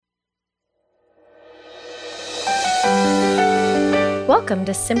Welcome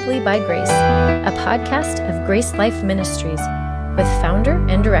to Simply by Grace, a podcast of Grace Life Ministries with founder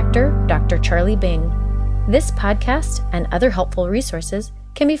and director Dr. Charlie Bing. This podcast and other helpful resources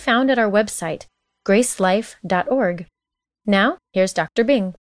can be found at our website, gracelife.org. Now, here's Dr.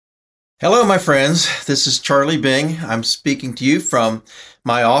 Bing. Hello, my friends. This is Charlie Bing. I'm speaking to you from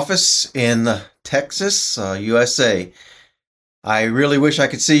my office in Texas, USA. I really wish I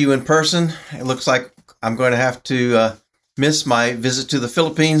could see you in person. It looks like I'm going to have to miss my visit to the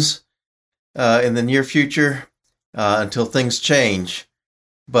Philippines in the near future until things change.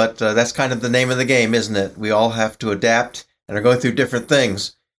 But that's kind of the name of the game, isn't it? We all have to adapt and are going through different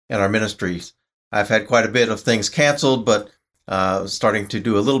things in our ministries. I've had quite a bit of things canceled, but starting to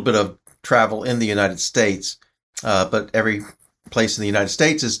do a little bit of travel in the United States. But every place in the United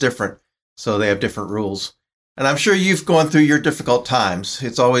States is different, so they have different rules. And I'm sure you've gone through your difficult times.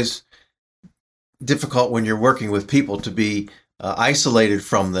 It's always difficult when you're working with people to be isolated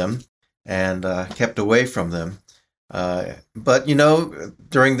from them and kept away from them. But, you know,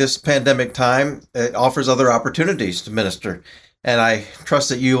 during this pandemic time, it offers other opportunities to minister. And I trust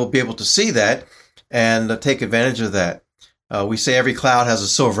that you will be able to see that and take advantage of that. We say every cloud has a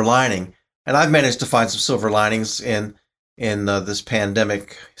silver lining, and I've managed to find some silver linings in this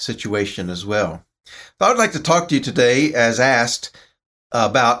pandemic situation as well. So I'd like to talk to you today, as asked,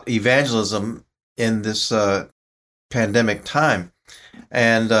 about evangelism in this pandemic time.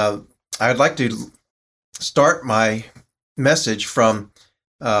 And I'd like to start my message from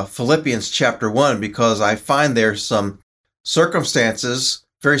Philippians chapter 1, because I find there some circumstances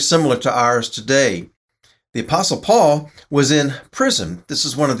very similar to ours today. The Apostle Paul was in prison. This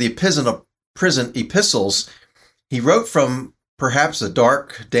is one of the prison epistles. He wrote from perhaps a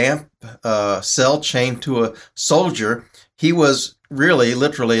dark, damp cell chained to a soldier. He was really,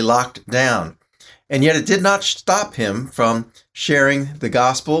 literally locked down. And yet it did not stop him from sharing the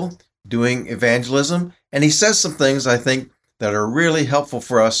gospel, doing evangelism. And he says some things, I think, that are really helpful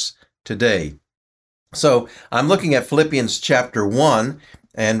for us today. So I'm looking at Philippians chapter 1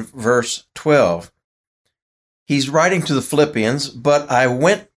 and verse 12. He's writing to the Philippians, but I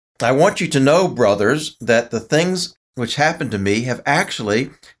want you to know, brothers, that the things which happened to me have actually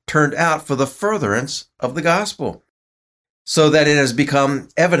turned out for the furtherance of the gospel, so that it has become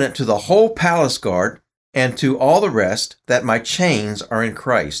evident to the whole palace guard and to all the rest that my chains are in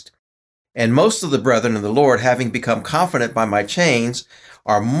Christ. And most of the brethren in the Lord, having become confident by my chains,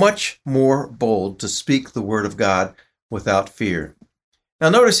 are much more bold to speak the word of God without fear. Now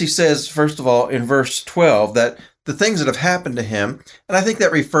notice he says, first of all, in verse 12, that the things that have happened to him, and I think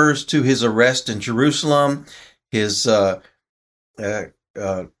that refers to his arrest in Jerusalem, his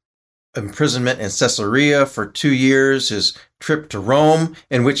imprisonment in Caesarea for 2 years, his trip to Rome,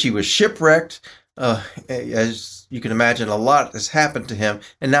 in which he was shipwrecked. As you can imagine, a lot has happened to him,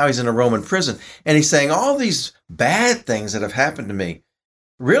 and now he's in a Roman prison. And he's saying all these bad things that have happened to me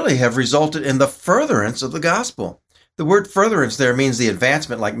really have resulted in the furtherance of the gospel. The word furtherance there means the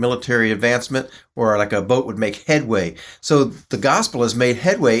advancement, like military advancement, or like a boat would make headway. So the gospel has made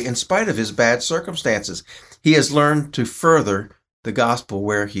headway in spite of his bad circumstances. He has learned to further the gospel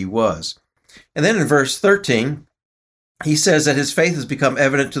where he was. And then in verse 13, he says that his faith has become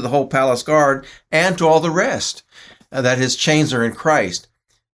evident to the whole palace guard and to all the rest, that his chains are in Christ.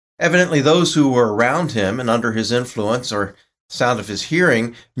 Evidently, those who were around him and under his influence or sound of his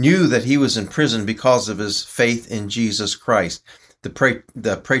hearing knew that he was in prison because of his faith in Jesus Christ.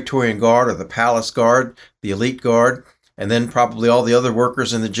 The Praetorian Guard, or the palace guard, the elite guard, and then probably all the other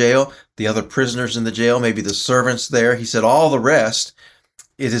workers in the jail, the other prisoners in the jail, maybe the servants there. He said all the rest,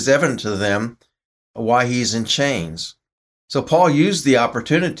 it is evident to them why he's in chains. So Paul used the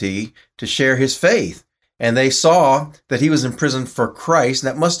opportunity to share his faith, and they saw that he was in prison for Christ, and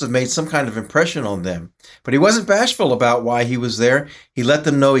that must have made some kind of impression on them. But he wasn't bashful about why he was there. He let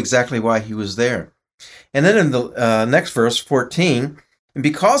them know exactly why he was there. And then in the next verse, 14, and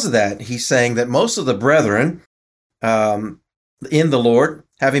because of that, he's saying that most of the brethren in the Lord,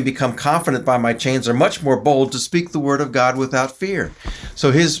 having become confident by my chains, are much more bold to speak the word of God without fear.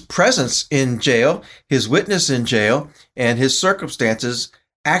 So his presence in jail, his witness in jail, and his circumstances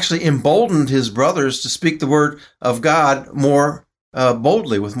actually emboldened his brothers to speak the word of God more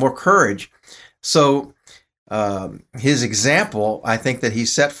boldly, with more courage. So his example, I think, that he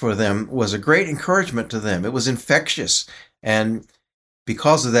set for them was a great encouragement to them. It was infectious. And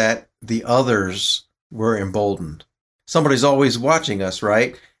because of that, the others were emboldened. Somebody's always watching us,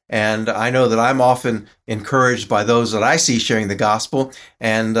 right? And I know that I'm often encouraged by those that I see sharing the gospel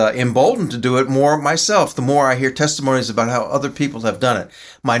and emboldened to do it more myself, the more I hear testimonies about how other people have done it.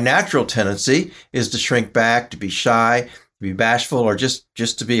 My natural tendency is to shrink back, to be shy, be bashful or just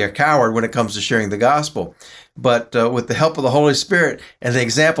to be a coward when it comes to sharing the gospel. But with the help of the Holy Spirit and the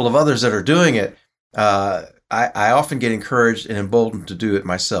example of others that are doing it, I often get encouraged and emboldened to do it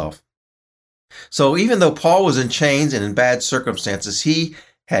myself. So even though Paul was in chains and in bad circumstances, he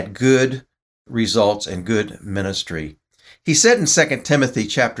had good results and good ministry. He said in 2 Timothy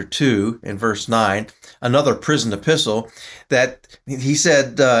chapter 2 in verse 9, another prison epistle, that he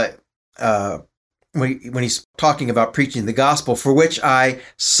said, when he's talking about preaching the gospel, for which I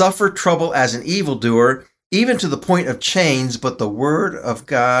suffer trouble as an evildoer, even to the point of chains, but the word of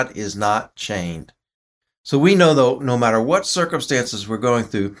God is not chained. So we know, though, no matter what circumstances we're going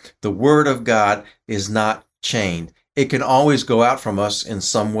through, the word of God is not chained. It can always go out from us in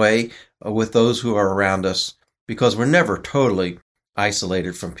some way with those who are around us, because we're never totally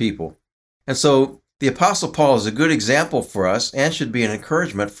isolated from people. And so the Apostle Paul is a good example for us and should be an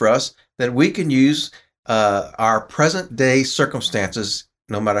encouragement for us that we can use our present day circumstances,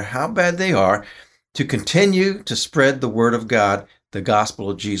 no matter how bad they are, to continue to spread the word of God, the gospel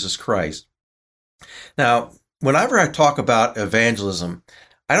of Jesus Christ. Now, whenever I talk about evangelism,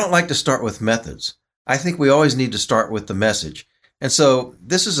 I don't like to start with methods. I think we always need to start with the message. And so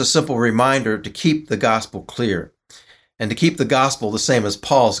this is a simple reminder to keep the gospel clear and to keep the gospel the same as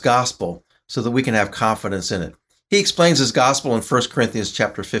Paul's gospel so that we can have confidence in it. He explains his gospel in 1 Corinthians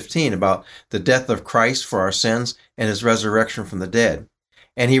chapter 15 about the death of Christ for our sins and his resurrection from the dead.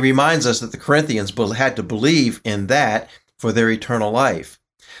 And he reminds us that the Corinthians had to believe in that for their eternal life.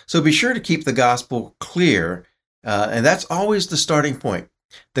 So be sure to keep the gospel clear, and that's always the starting point.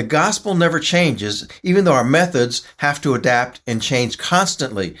 The gospel never changes, even though our methods have to adapt and change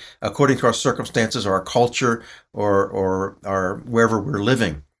constantly according to our circumstances or our culture or wherever we're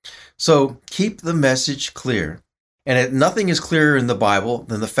living. So keep the message clear. And nothing is clearer in the Bible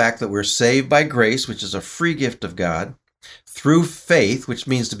than the fact that we're saved by grace, which is a free gift of God, through faith, which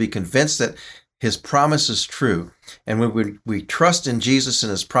means to be convinced that his promise is true. And when we trust in Jesus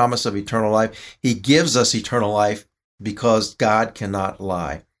and his promise of eternal life, he gives us eternal life because God cannot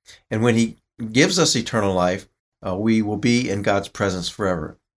lie. And when he gives us eternal life, we will be in God's presence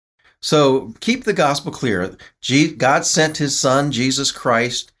forever. So keep the gospel clear. God sent his son, Jesus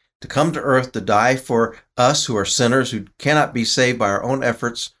Christ, to come to earth to die for us who are sinners, who cannot be saved by our own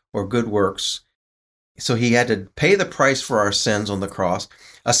efforts or good works. So he had to pay the price for our sins on the cross,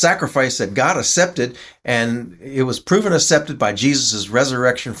 a sacrifice that God accepted, and it was proven accepted by Jesus'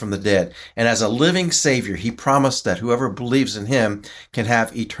 resurrection from the dead. And as a living Savior, he promised that whoever believes in him can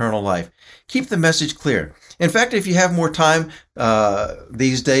have eternal life. Keep the message clear. In fact, if you have more time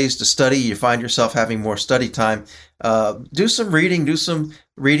these days to study, you find yourself having more study time, do some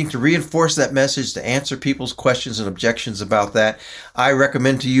reading to reinforce that message, to answer people's questions and objections about that. I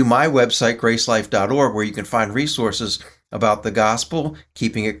recommend to you my website, gracelife.org, where you can find resources about the gospel,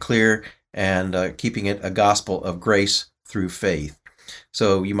 keeping it clear, and keeping it a gospel of grace through faith.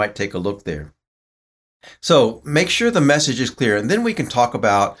 So you might take a look there. So make sure the message is clear, and then we can talk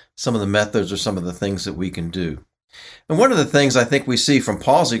about some of the methods or some of the things that we can do. And one of the things I think we see from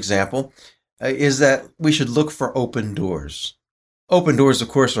Paul's example is that we should look for open doors. Open doors, of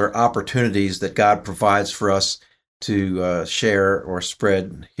course, are opportunities that God provides for us to share or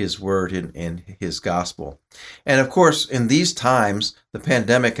spread his word in his gospel. And of course, in these times, the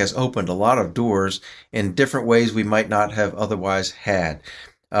pandemic has opened a lot of doors in different ways we might not have otherwise had.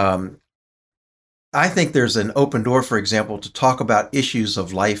 I think there's an open door, for example, to talk about issues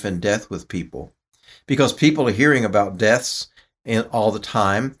of life and death with people, because people are hearing about deaths all the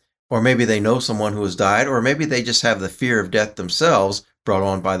time, or maybe they know someone who has died, or maybe they just have the fear of death themselves brought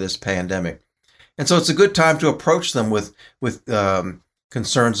on by this pandemic. And so it's a good time to approach them with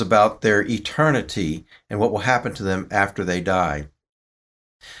concerns about their eternity and what will happen to them after they die.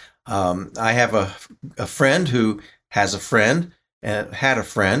 I have a friend who has a friend and had a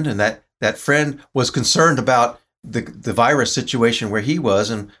friend, and that friend was concerned about the virus situation where he was,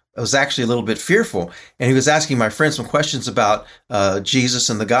 and was actually a little bit fearful. And he was asking my friend some questions about Jesus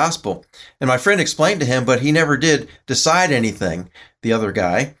and the gospel. And my friend explained to him, but he never did decide anything, the other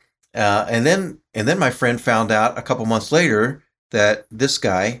guy. And then my friend found out a couple months later that this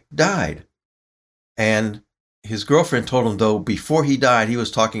guy died. And his girlfriend told him, though, before he died, he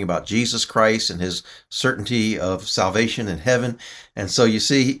was talking about Jesus Christ and his certainty of salvation in heaven. And so you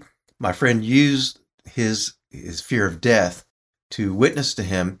see, my friend used his fear of death to witness to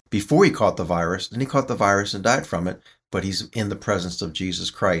him before he caught the virus. And he caught the virus and died from it, but he's in the presence of Jesus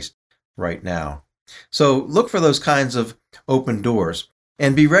Christ right now. So look for those kinds of open doors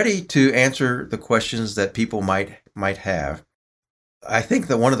and be ready to answer the questions that people might have. I think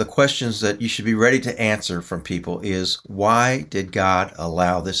that one of the questions that you should be ready to answer from people is, why did God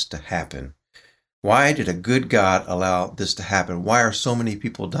allow this to happen? Why did a good God allow this to happen? Why are so many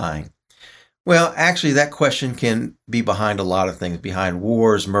people dying? Well, actually, that question can be behind a lot of things, behind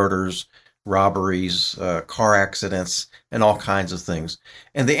wars, murders, robberies, car accidents, and all kinds of things.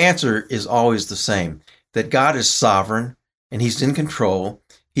 And the answer is always the same, that God is sovereign and he's in control.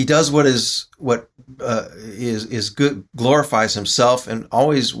 He does what is good, glorifies himself, and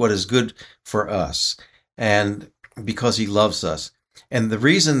always what is good for us, and because he loves us. And the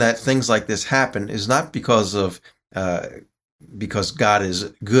reason that things like this happen is not because God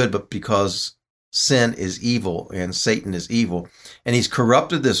is good, but because sin is evil and Satan is evil, and he's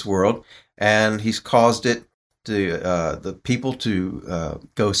corrupted this world, and he's caused it to the people to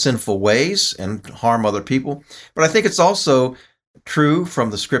go sinful ways and harm other people. But I think it's also true from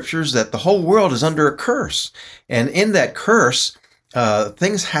the scriptures that the whole world is under a curse, and in that curse,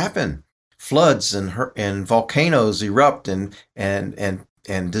 things happen. Floods and volcanoes erupt, and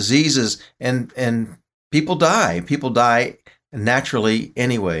diseases, and people die. People die naturally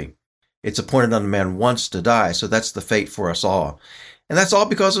anyway. It's appointed unto man once to die, so that's the fate for us all. And that's all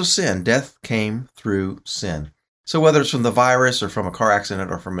because of sin. Death came through sin. So whether it's from the virus or from a car accident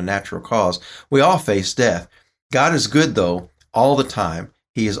or from a natural cause, we all face death. God is good, though, all the time.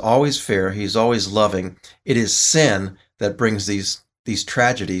 He is always fair. He's always loving. It is sin that brings these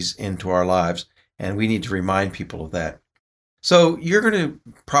tragedies into our lives, and we need to remind people of that. So you're going to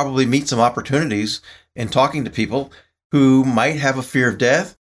probably meet some opportunities in talking to people who might have a fear of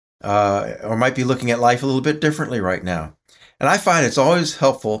death, or might be looking at life a little bit differently right now. And I find it's always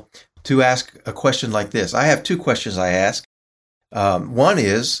helpful to ask a question like this. I have two questions I ask. One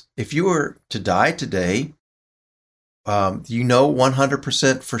is, if you were to die today, you know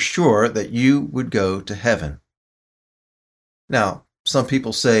 100% for sure that you would go to heaven. Now, some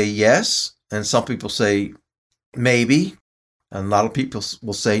people say yes, and some people say maybe, and a lot of people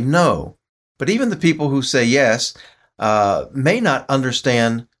will say no. But even the people who say yes may not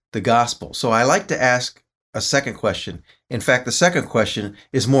understand the gospel. So I like to ask a second question. In fact, the second question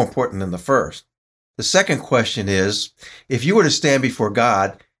is more important than the first. The second question is, if you were to stand before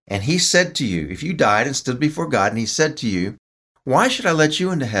God and he said to you, if you died and stood before God and he said to you, why should I let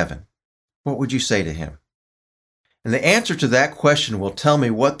you into heaven? What would you say to him? And the answer to that question will tell me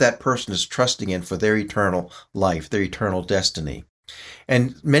what that person is trusting in for their eternal life, their eternal destiny.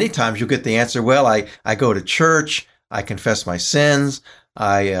 And many times you'll get the answer, well, I go to church, I confess my sins,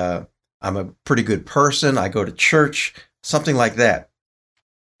 I'm a pretty good person, I go to church, something like that.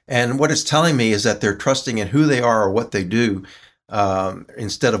 And what it's telling me is that they're trusting in who they are or what they do,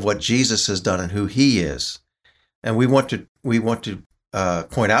 instead of what Jesus has done and who he is. And we want to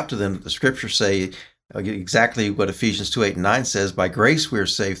point out to them that the scriptures say exactly what Ephesians 2:8-9 says, by grace we are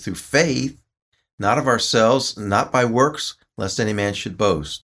saved through faith, not of ourselves, not by works, lest any man should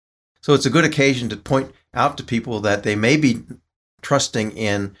boast. So it's a good occasion to point out to people that they may be trusting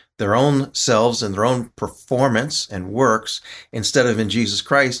in their own selves and their own performance and works instead of in Jesus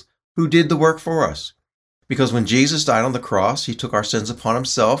Christ, who did the work for us. Because when Jesus died on the cross, he took our sins upon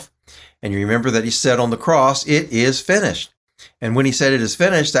himself. And you remember that he said on the cross, it is finished. And when he said it is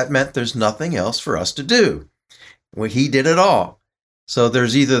finished, that meant there's nothing else for us to do. Well, he did it all. So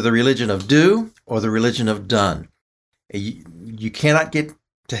there's either the religion of do or the religion of done. You cannot get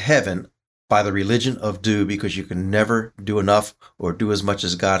to heaven by the religion of do, because you can never do enough or do as much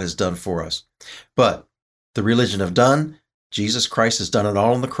as God has done for us. But the religion of done, Jesus Christ has done it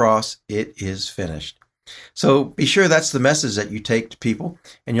all on the cross. It is finished. So be sure that's the message that you take to people,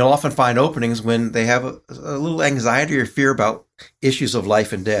 and you'll often find openings when they have a little anxiety or fear about issues of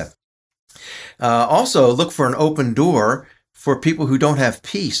life and death. Also, look for an open door for people who don't have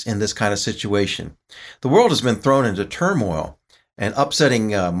peace in this kind of situation. The world has been thrown into turmoil and upsetting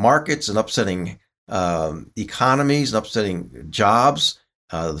markets and upsetting economies and upsetting jobs,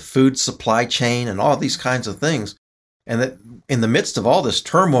 the food supply chain, and all these kinds of things. And that in the midst of all this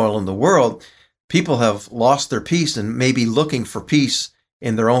turmoil in the world, people have lost their peace and may be looking for peace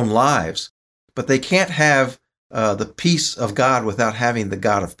in their own lives. But they can't have the peace of God without having the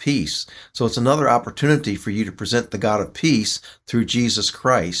God of peace. So it's another opportunity for you to present the God of peace through Jesus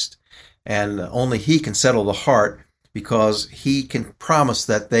Christ. And only he can settle the heart, because he can promise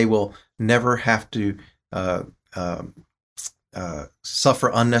that they will never have to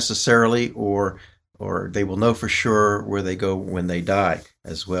suffer unnecessarily, or they will know for sure where they go when they die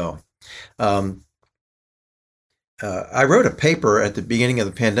as well. I wrote a paper at the beginning of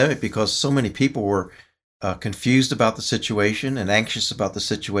the pandemic because so many people were confused about the situation and anxious about the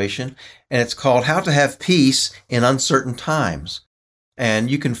situation. And it's called How to Have Peace in Uncertain Times. And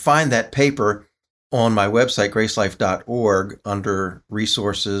you can find that paper on my website, gracelife.org, under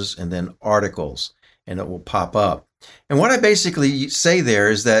resources and then articles, and it will pop up. And what I basically say there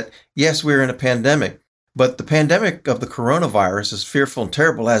is that, yes, we're in a pandemic, but the pandemic of the coronavirus, as fearful and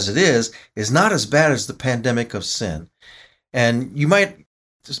terrible as it is not as bad as the pandemic of sin. And you might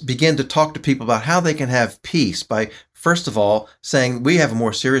just begin to talk to people about how they can have peace by, first of all, saying we have a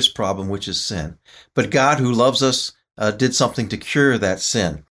more serious problem, which is sin. But God, who loves us, did something to cure that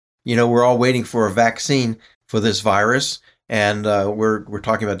sin. We're all waiting for a vaccine for this virus, and we're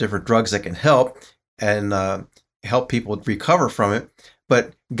talking about different drugs that can help and help people recover from it.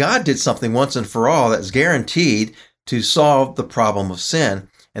 But God did something once and for all that's guaranteed to solve the problem of sin,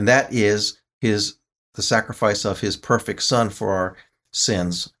 and that is the sacrifice of his perfect Son for our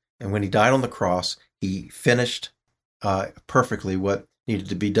sins. And when he died on the cross, he finished perfectly what needed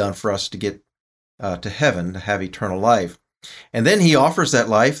to be done for us to get to heaven, to have eternal life. And then he offers that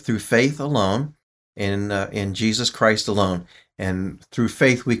life through faith alone, in Jesus Christ alone. And through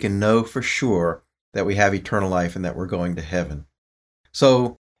faith, we can know for sure that we have eternal life and that we're going to heaven.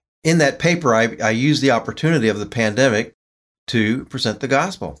 So in that paper, I used the opportunity of the pandemic to present the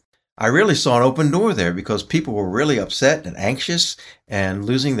gospel. I really saw an open door there because people were really upset and anxious and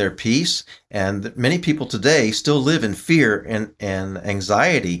losing their peace. And many people today still live in fear and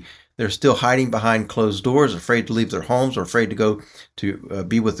anxiety. They're still hiding behind closed doors, afraid to leave their homes or afraid to go to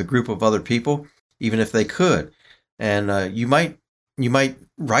be with a group of other people, even if they could. And you might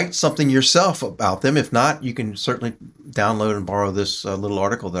write something yourself about them. If not, you can certainly download and borrow this little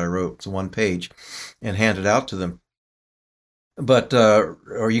article that I wrote. It's one page, and hand it out to them. But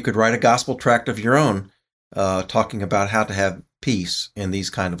or you could write a gospel tract of your own, talking about how to have peace in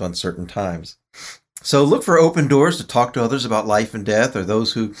these kind of uncertain times. So look for open doors to talk to others about life and death, or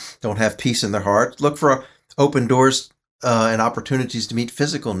those who don't have peace in their hearts. Look for open doors and opportunities to meet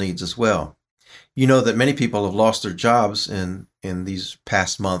physical needs as well. You know that many people have lost their jobs in these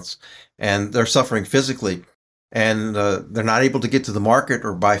past months, and they're suffering physically, and they're not able to get to the market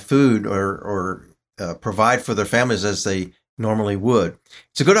or buy food or provide for their families as they normally would.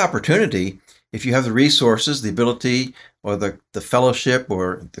 It's a good opportunity if you have the resources, the ability, or the fellowship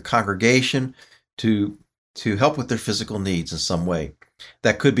or the congregation to help with their physical needs in some way.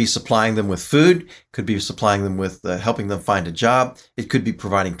 That could be supplying them with food, could be supplying them with helping them find a job. It could be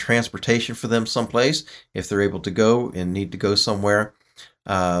providing transportation for them someplace if they're able to go and need to go somewhere.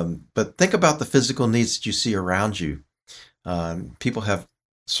 But think about the physical needs that you see around you. People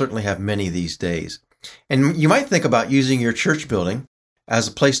certainly have many these days. And you might think about using your church building as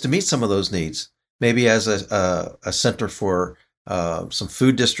a place to meet some of those needs, maybe as a center for some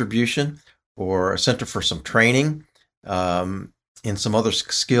food distribution, or a center for some training in some other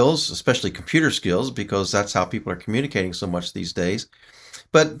skills, especially computer skills, because that's how people are communicating so much these days.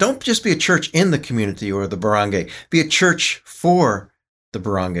 But don't just be a church in the community or the barangay. Be a church for the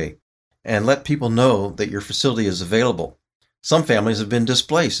barangay, and let people know that your facility is available. Some families have been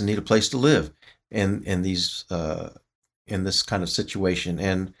displaced and need a place to live in this kind of situation.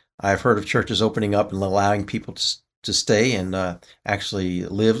 And I've heard of churches opening up and allowing people to stay and actually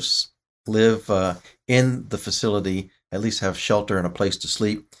live in the facility, at least have shelter and a place to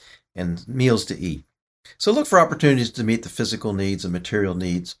sleep and meals to eat. So look for opportunities to meet the physical needs and material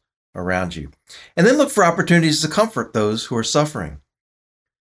needs around you. And then look for opportunities to comfort those who are suffering.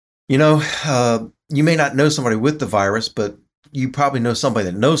 You may not know somebody with the virus, but you probably know somebody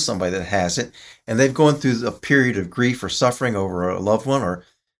that knows somebody that has it, and they've gone through a period of grief or suffering over a loved one, or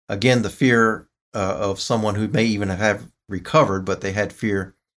again, the fear of someone who may even have recovered, but they had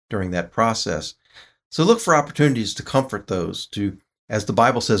fear during that process. So look for opportunities to comfort those, to, as the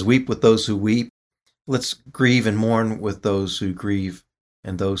Bible says, weep with those who weep. Let's grieve and mourn with those who grieve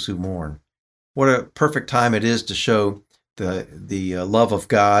and those who mourn. What a perfect time it is to show the love of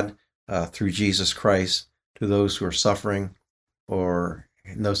God through Jesus Christ to those who are suffering or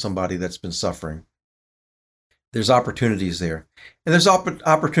know somebody that's been suffering. There's opportunities there. And there's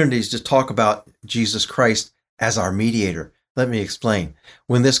opportunities to talk about Jesus Christ as our mediator. Let me explain.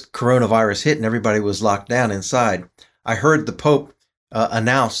 When this coronavirus hit and everybody was locked down inside, I heard the Pope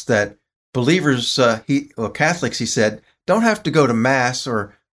announce that believers, Catholics, he said, don't have to go to Mass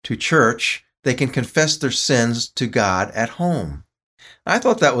or to church. They can confess their sins to God at home. I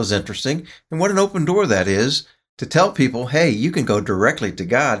thought that was interesting. And what an open door that is to tell people, hey, you can go directly to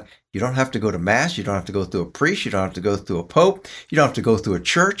God. You don't have to go to Mass. You don't have to go through a priest. You don't have to go through a Pope. You don't have to go through a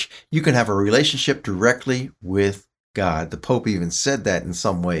church. You can have a relationship directly with God. The Pope even said that in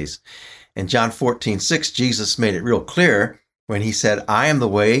some ways. In John 14:6, Jesus made it real clear when he said, I am the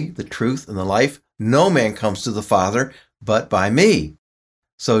way, the truth, and the life. No man comes to the Father but by me.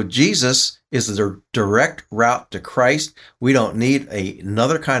 So Jesus is the direct route to Christ. We don't need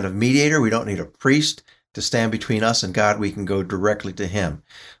another kind of mediator. We don't need a priest to stand between us and God. We can go directly to him.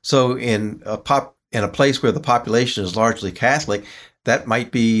 So in a place where the population is largely Catholic, that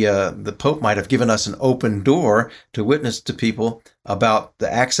might be, the Pope might have given us an open door to witness to people about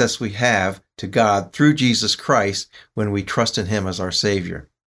the access we have to God through Jesus Christ when we trust in him as our Savior.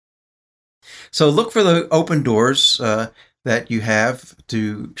 So look for the open doors that you have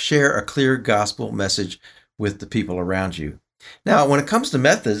to share a clear gospel message with the people around you. Now, when it comes to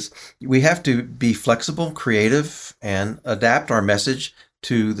methods, we have to be flexible, creative, and adapt our message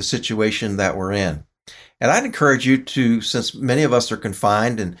to the situation that we're in. And I'd encourage you to, since many of us are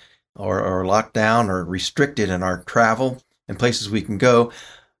confined and or locked down or restricted in our travel and places we can go,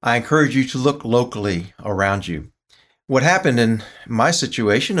 I encourage you to look locally around you. What happened in my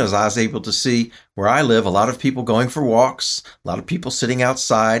situation is I was able to see where I live, a lot of people going for walks, a lot of people sitting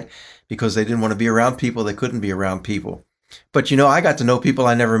outside because they didn't want to be around people. They couldn't be around people. But, I got to know people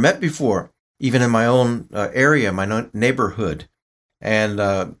I never met before, even in my own area, my neighborhood, and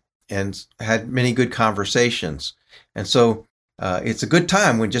had many good conversations. And so it's a good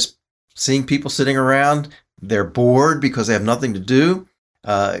time when just seeing people sitting around, they're bored because they have nothing to do,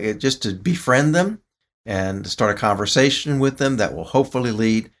 just to befriend them and start a conversation with them that will hopefully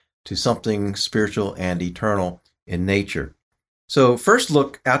lead to something spiritual and eternal in nature. So first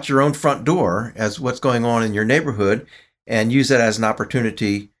look out your own front door as what's going on in your neighborhood and use that as an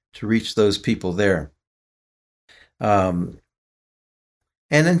opportunity to reach those people there. And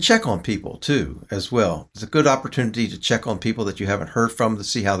then check on people too, as well. It's a good opportunity to check on people that you haven't heard from to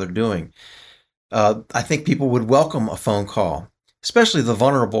see how they're doing. I think people would welcome a phone call, especially the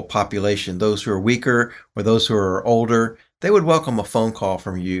vulnerable population, those who are weaker or those who are older. They would welcome a phone call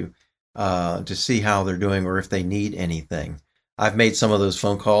from you to see how they're doing or if they need anything. I've made some of those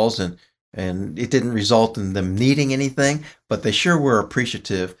phone calls and it didn't result in them needing anything, but they sure were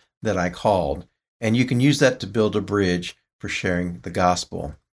appreciative that I called. And you can use that to build a bridge for sharing the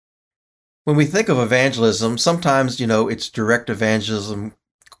gospel. When we think of evangelism, sometimes, it's direct evangelism.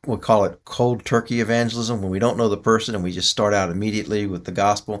 We'll call it cold turkey evangelism, when we don't know the person and we just start out immediately with the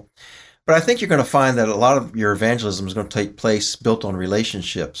gospel. But I think you're going to find that a lot of your evangelism is going to take place built on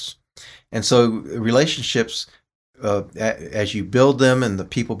relationships. And so relationships, as you build them and the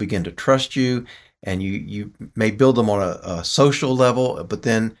people begin to trust you, and you may build them on a social level, but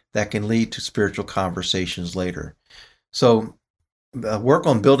then that can lead to spiritual conversations later. So work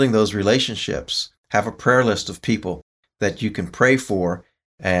on building those relationships. Have a prayer list of people that you can pray for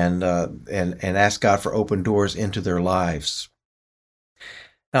and ask God for open doors into their lives.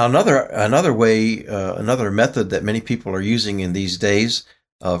 Now, another way, another method that many people are using in these days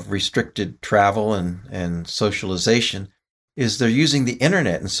of restricted travel and socialization is they're using the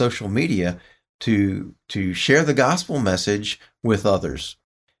internet and social media to share the gospel message with others.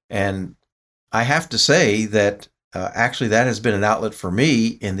 And I have to say that actually that has been an outlet for me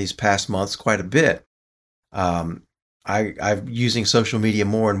in these past months quite a bit. I'm using social media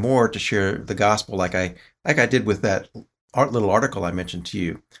more and more to share the gospel, like I did with that little article I mentioned to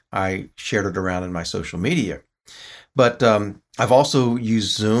you. I shared it around in my social media. But I've also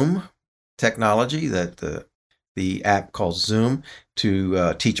used Zoom technology, that the app called Zoom,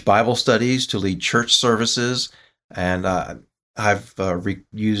 to teach Bible studies, to lead church services, and I've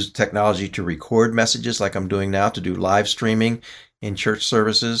used technology to record messages like I'm doing now, to do live streaming in church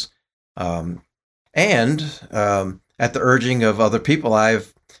services. And at the urging of other people,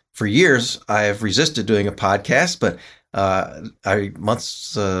 for years, I have resisted doing a podcast, but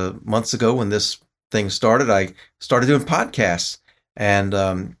months ago when this thing started, I started doing podcasts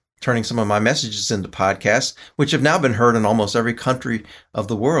and turning some of my messages into podcasts, which have now been heard in almost every country of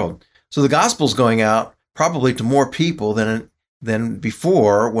the world. So the gospel's going out probably to more people than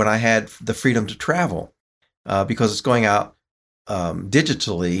before when I had the freedom to travel, because it's going out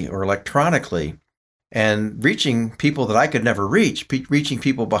digitally or electronically and reaching people that I could never reach, reaching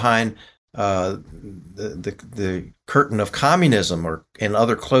people behind the curtain of communism or in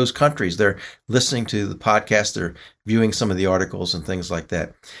other closed countries. They're listening to the podcast, they're viewing some of the articles and things like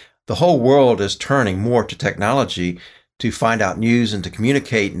that. The whole world is turning more to technology to find out news and to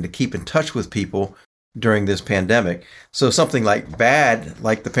communicate and to keep in touch with people during this pandemic. So something like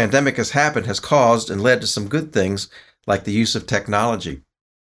the pandemic has happened, has caused and led to some good things like the use of technology.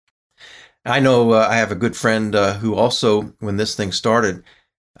 I know I have a good friend who also, when this thing started,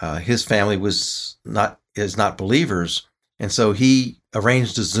 his family is not believers, and so he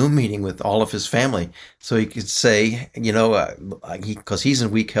arranged a Zoom meeting with all of his family so he could say, because he's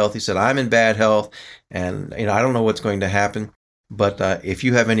in weak health, he said, I'm in bad health, and I don't know what's going to happen, But if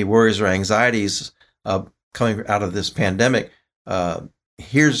you have any worries or anxieties coming out of this pandemic,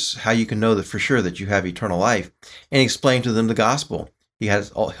 here's how you can know that for sure that you have eternal life. And he explained to them the gospel. He had his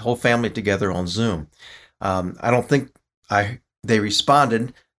whole family together on Zoom. I don't think they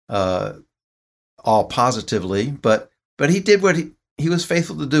responded all positively, but he did what he was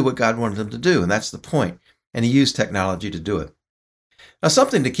faithful to do what God wanted him to do, and that's the point. And he used technology to do it. Now,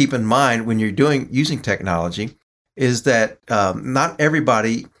 something to keep in mind when you're using technology is that not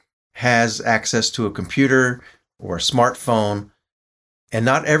everybody has access to a computer or a smartphone, and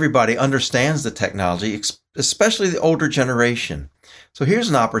not everybody understands the technology, especially the older generation. So here's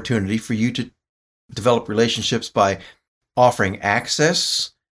an opportunity for you to develop relationships by offering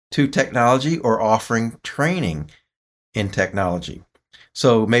access to technology or offering training in technology.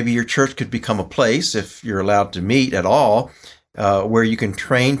 So maybe your church could become a place, if you're allowed to meet at all, where you can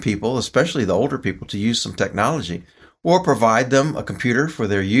train people, especially the older people, to use some technology, or provide them a computer for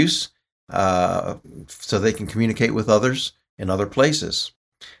their use so they can communicate with others in other places.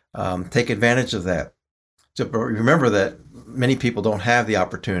 Take advantage of that. So remember that many people don't have the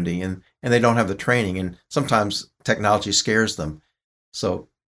opportunity and they don't have the training, and sometimes technology scares them. So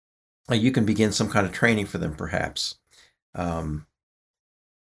you can begin some kind of training for them, perhaps.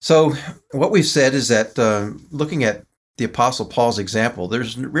 So what we've said is that looking at the Apostle Paul's example,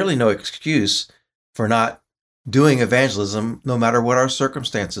 there's really no excuse for not doing evangelism, no matter what our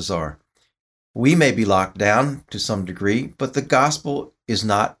circumstances are. We may be locked down to some degree, but the gospel is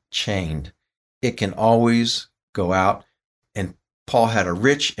not chained. It can always go out, and Paul had a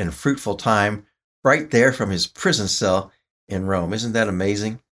rich and fruitful time right there from his prison cell in Rome. Isn't that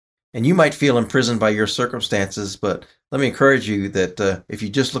amazing? And you might feel imprisoned by your circumstances, but let me encourage you that if you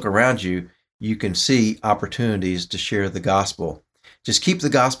just look around you, you can see opportunities to share the gospel. Just keep the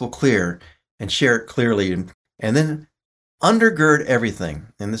gospel clear and share it clearly, and then undergird everything.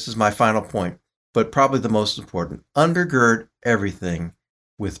 And this is my final point, but probably the most important. Undergird everything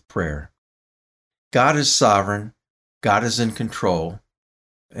with prayer. God is sovereign. God is in control.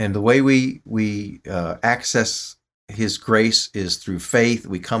 And the way we access His grace is through faith.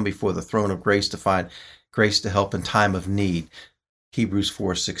 We come before the throne of grace to find grace to help in time of need, Hebrews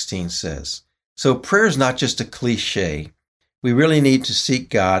 4:16 says. So prayer is not just a cliche. We really need to seek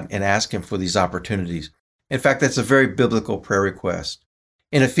God and ask Him for these opportunities. In fact, that's a very biblical prayer request.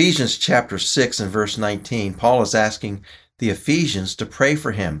 In Ephesians chapter 6 and verse 19, Paul is asking the Ephesians to pray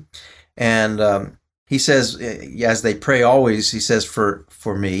for him. And he says, as they pray always, he says, for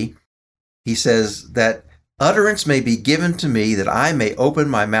me, he says that utterance may be given to me that I may open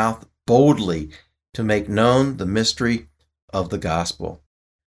my mouth boldly to make known the mystery of the gospel.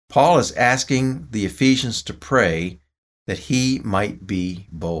 Paul is asking the Ephesians to pray that he might be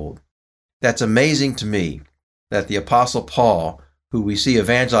bold. That's amazing to me that the Apostle Paul, who we see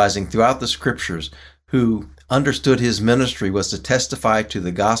evangelizing throughout the scriptures, who understood his ministry was to testify to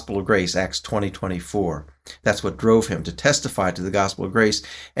the gospel of grace, Acts 20:24. That's what drove him to testify to the gospel of grace.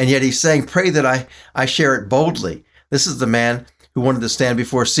 And yet he's saying, pray that I share it boldly. This is the man who wanted to stand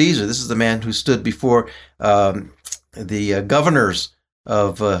before Caesar. This is the man who stood before the governors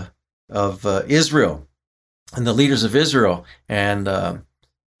of Israel and the leaders of Israel, and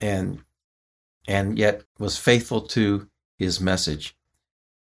yet was faithful to his message.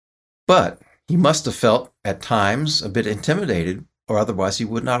 But he must have felt at times a bit intimidated, or otherwise he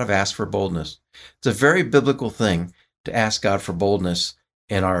would not have asked for boldness. It's a very biblical thing to ask God for boldness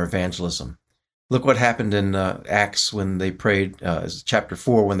in our evangelism. Look what happened in Acts when they prayed, chapter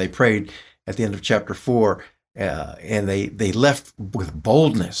 4, when they prayed at the end of chapter 4, and they left with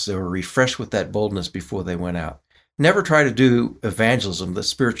boldness. They were refreshed with that boldness before they went out. Never try to do evangelism, the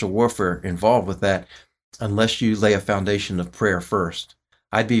spiritual warfare involved with that, unless you lay a foundation of prayer first.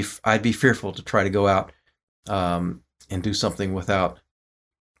 I'd be fearful to try to go out and do something without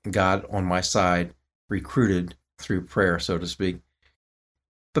God on my side, recruited through prayer, so to speak.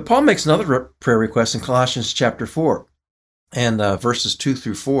 But Paul makes another prayer request in Colossians chapter 4 and verses 2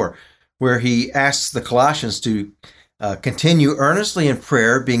 through 4, where he asks the Colossians to continue earnestly in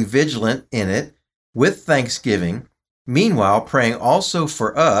prayer, being vigilant in it with thanksgiving, meanwhile praying also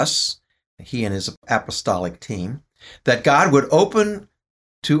for us, he and his apostolic team, that God would open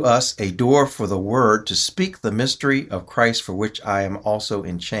to us a door for the word to speak the mystery of Christ, for which I am also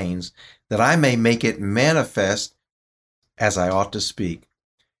in chains, that I may make it manifest as I ought to speak.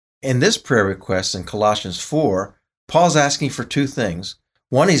 In this prayer request in Colossians 4, Paul's asking for two things.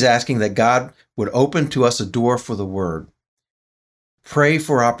 One, he's asking that God would open to us a door for the word. Pray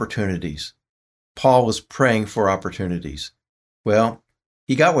for opportunities. Paul was praying for opportunities. Well,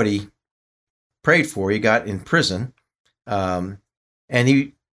 he got what he prayed for. He got in prison. And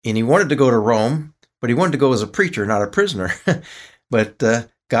he wanted to go to Rome, but he wanted to go as a preacher, not a prisoner. But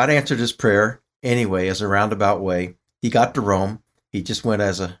God answered his prayer anyway, as a roundabout way. He got to Rome. He just went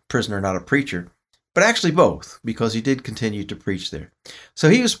as a prisoner, not a preacher. But actually both, because he did continue to preach there. So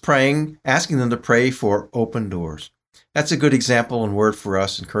he was praying, asking them to pray for open doors. That's a good example and word for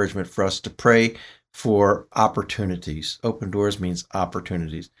us, encouragement for us to pray for opportunities. Open doors means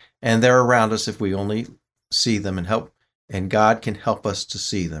opportunities. And they're around us if we only see them and help. And God can help us to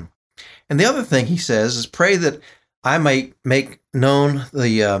see them. And the other thing he says is pray that I might make known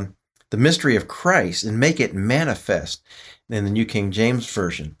the mystery of Christ and make it manifest, in the New King James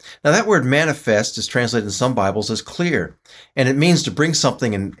Version. Now that word manifest is translated in some Bibles as clear, and it means to bring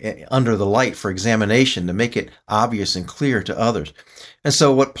something under the light for examination, to make it obvious and clear to others. And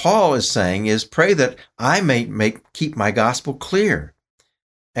so what Paul is saying is pray that I may keep my gospel clear.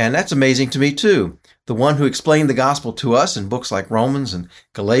 And that's amazing to me too. The one who explained the gospel to us in books like Romans and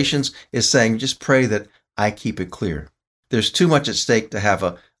Galatians is saying, just pray that I keep it clear. There's too much at stake to have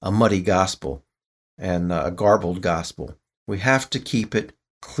a muddy gospel and a garbled gospel. We have to keep it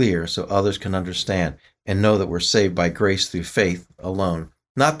clear so others can understand and know that we're saved by grace through faith alone,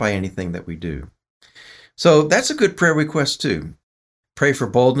 not by anything that we do. So that's a good prayer request too. Pray for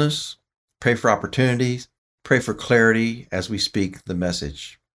boldness, pray for opportunities, pray for clarity as we speak the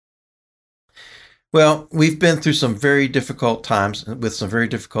message. Well, we've been through some very difficult times with some very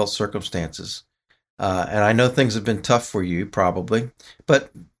difficult circumstances. And I know things have been tough for you probably,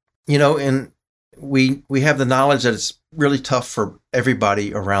 but and we have the knowledge that it's really tough for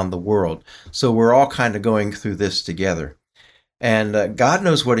everybody around the world. So we're all kind of going through this together. And God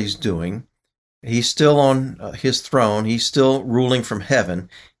knows what he's doing. He's still on his throne. He's still ruling from heaven.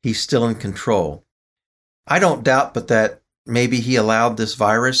 He's still in control. I don't doubt but that maybe he allowed this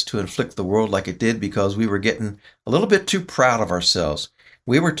virus to inflict the world like it did because we were getting a little bit too proud of ourselves.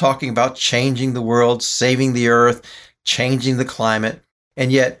 We were talking about changing the world, saving the earth, changing the climate,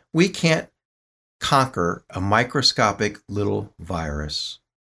 and yet we can't conquer a microscopic little virus.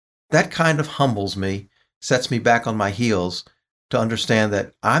 That kind of humbles me, sets me back on my heels to understand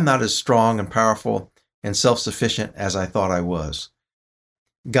that I'm not as strong and powerful and self-sufficient as I thought I was.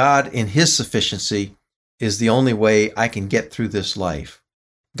 God, in his sufficiency, is the only way I can get through this life.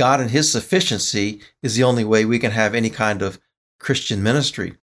 God, in his sufficiency, is the only way we can have any kind of Christian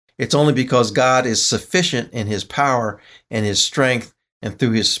ministry. It's only because God is sufficient in his power and his strength and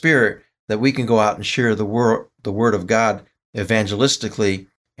through his Spirit that we can go out and share the word of God evangelistically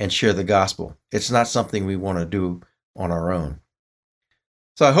and share the gospel. It's not something we want to do on our own.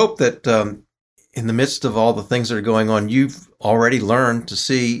 So I hope that in the midst of all the things that are going on, you've already learned to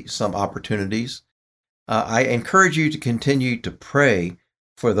see some opportunities. I encourage you to continue to pray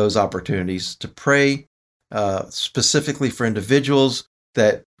for those opportunities, to pray specifically for individuals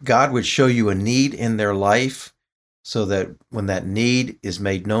that God would show you a need in their life so that when that need is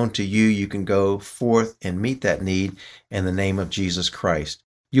made known to you, you can go forth and meet that need in the name of Jesus Christ.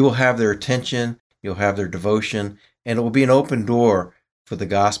 You will have their attention, you'll have their devotion, and it will be an open door for the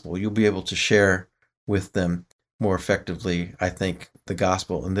gospel. You'll be able to share with them more effectively, I think, the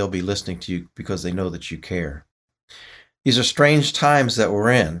gospel, and they'll be listening to you because they know that you care. These are strange times that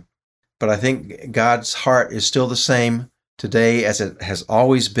we're in, but I think God's heart is still the same today as it has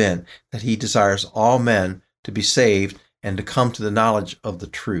always been, that he desires all men to be saved and to come to the knowledge of the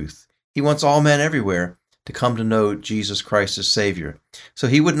truth. He wants all men everywhere to come to know Jesus Christ as Savior. So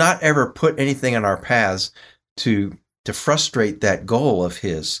he would not ever put anything in our paths to frustrate that goal of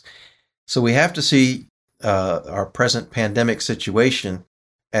his. So we have to see our present pandemic situation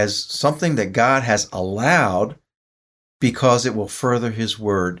as something that God has allowed because it will further his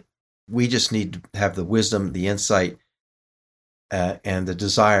word. We just need to have the wisdom, the insight, and the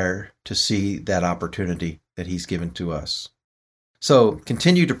desire to see that opportunity that he's given to us. So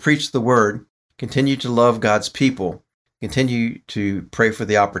continue to preach the word, continue to love God's people, continue to pray for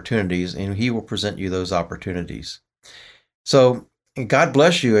the opportunities, and he will present you those opportunities. So God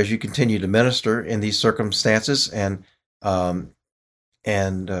bless you as you continue to minister in these circumstances and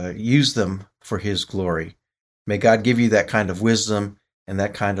use them for his glory. May God give you that kind of wisdom and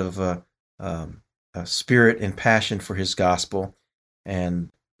that kind of spirit and passion for his gospel, and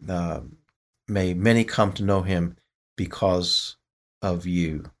may many come to know him because of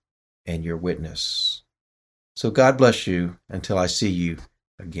you and your witness. So God bless you until I see you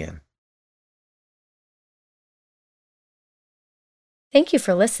again. Thank you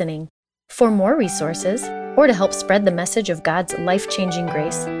for listening. For more resources, or to help spread the message of God's life-changing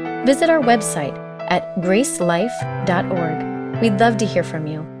grace, visit our website at gracelife.org. We'd love to hear from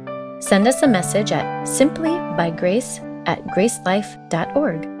you. Send us a message at simplybygrace@gmail.com.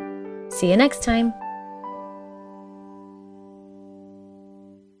 gracelife.org. See you next time.